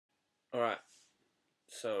Alright,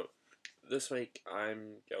 so this week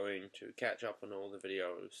I'm going to catch up on all the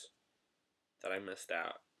videos that I missed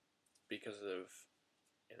out because of,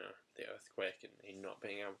 the earthquake and me not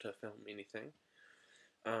being able to film anything.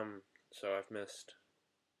 So I've missed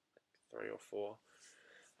like 3 or 4.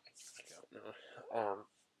 I don't know.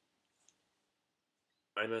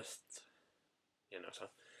 I missed, so.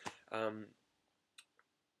 I'm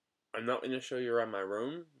not going to show you around my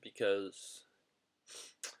room because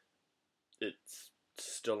it's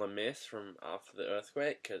still a mess from after the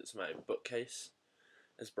earthquake because my bookcase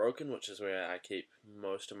is broken, which is where I keep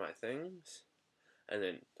most of my things, and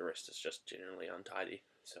then the rest is just generally untidy.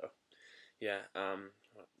 So, yeah. What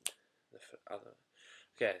the other?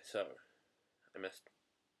 Okay, so I missed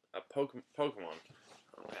a Pokemon.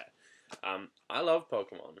 Okay. I love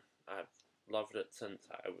Pokemon. I've loved it since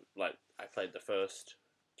I played the first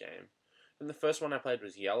game, and the first one I played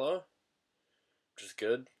was Yellow, which is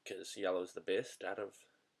good because Yellow is the best out of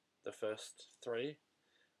the first 3.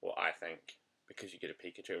 Well, I think, because you get a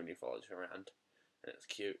Pikachu and he follows you around, and it's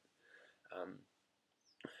cute.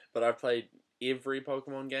 But I've played every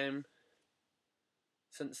Pokemon game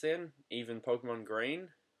since then, even Pokemon Green,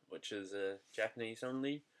 which is a Japanese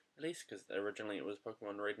only release, because originally it was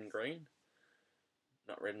Pokemon Red and Green,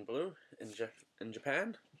 not Red and Blue, in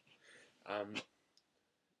Japan.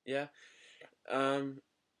 Yeah. I'm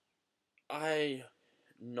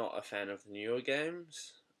not a fan of the newer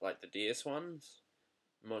games, like the DS ones,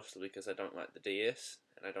 mostly because I don't like the DS,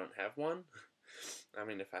 and I don't have one. I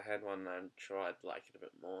mean, if I had one, I'm sure I'd like it a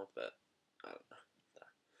bit more, but I don't know.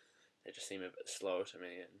 They just seem a bit slow to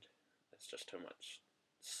me, and there's just too much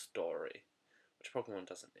story, which Pokemon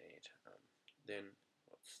doesn't need. Then,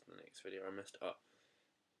 what's the next video I missed? Oh,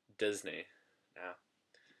 Disney.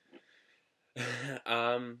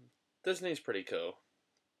 Now, Disney's pretty cool.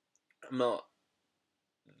 I'm not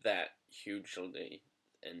that hugely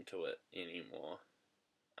into it anymore.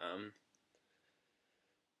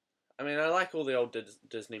 I mean, I like all the old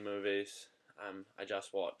Disney movies. I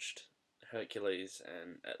just watched Hercules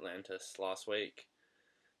and Atlantis last week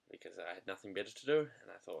because I had nothing better to do, and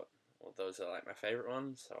I thought, well, those are like my favourite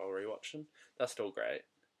ones, so I'll rewatch them. They're still great.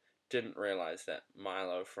 Didn't realise that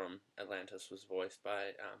Milo from Atlantis was voiced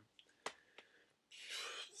by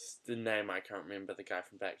the name I can't remember, the guy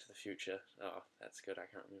from Back to the Future. Oh, that's good, I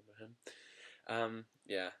can't remember him.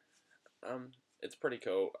 Yeah. It's pretty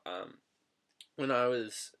cool. When I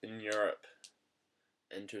was in Europe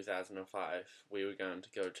in 2005, we were going to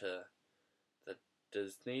go to the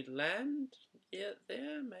Disneyland. Yeah,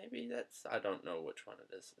 there, maybe that's, I don't know which one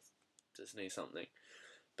it is. It's Disney something,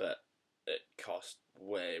 but it cost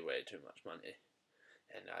way too much money,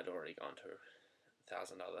 and I'd already gone to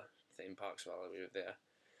 1,000 other theme parks while we were there.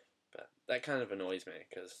 But that kind of annoys me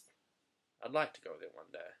because I'd like to go there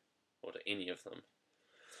one day, or to any of them.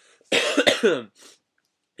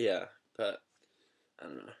 Yeah, but I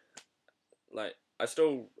don't know. Like,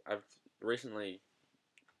 I've recently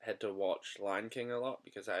had to watch Lion King a lot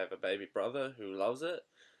because I have a baby brother who loves it.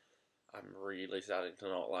 I'm really starting to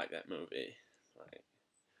not like that movie. Like,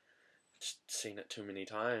 just seen it too many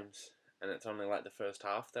times, and it's only like the first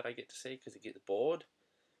half that I get to see because he gets bored.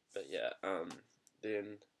 But yeah,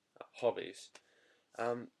 then hobbies.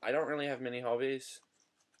 I don't really have many hobbies.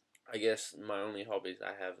 I guess my only hobbies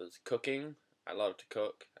I have is cooking. I love to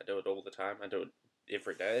cook. I do it all the time. I do it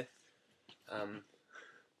every day.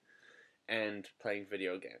 And playing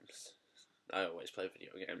video games. I always play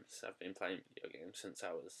video games. I've been playing video games since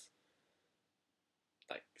I was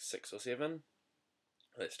like 6 or 7.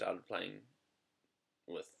 I started playing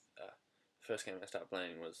with first game I started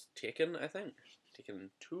playing was Tekken, I think.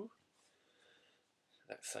 Tekken 2.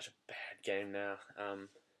 That's such a bad game now.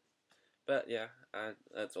 But yeah,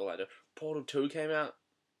 that's all I do. Portal 2 came out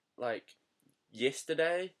like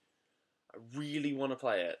yesterday. I really want to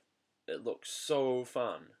play it. It looks so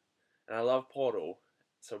fun. And I love Portal.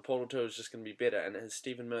 So Portal 2 is just going to be better. And it has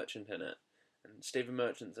Stephen Merchant in it. And Stephen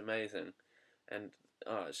Merchant's amazing. And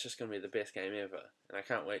it's just going to be the best game ever. And I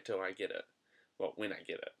can't wait till I get it. Well, when I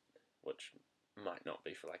get it. Which might not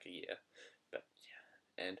be for like a year. But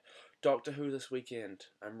yeah. And Doctor Who this weekend.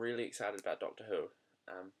 I'm really excited about Doctor Who.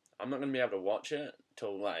 I'm not going to be able to watch it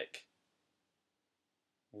till like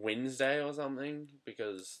Wednesday or something.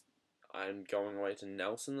 Because I'm going away to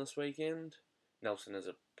Nelson this weekend. Nelson is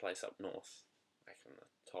a place up north, like on the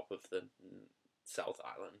top of the South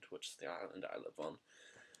Island, which is the island I live on.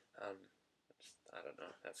 I don't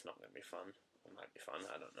know. That's not going to be fun. It might be fun.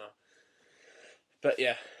 I don't know. But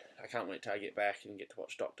yeah, I can't wait till I get back and get to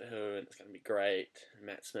watch Doctor Who, and it's going to be great.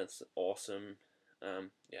 Matt Smith's awesome.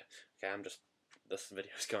 Yeah. Okay, this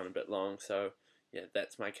video's gone a bit long, so yeah,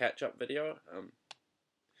 that's my catch-up video.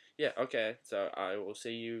 Yeah, okay, so I will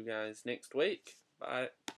see you guys next week. Bye.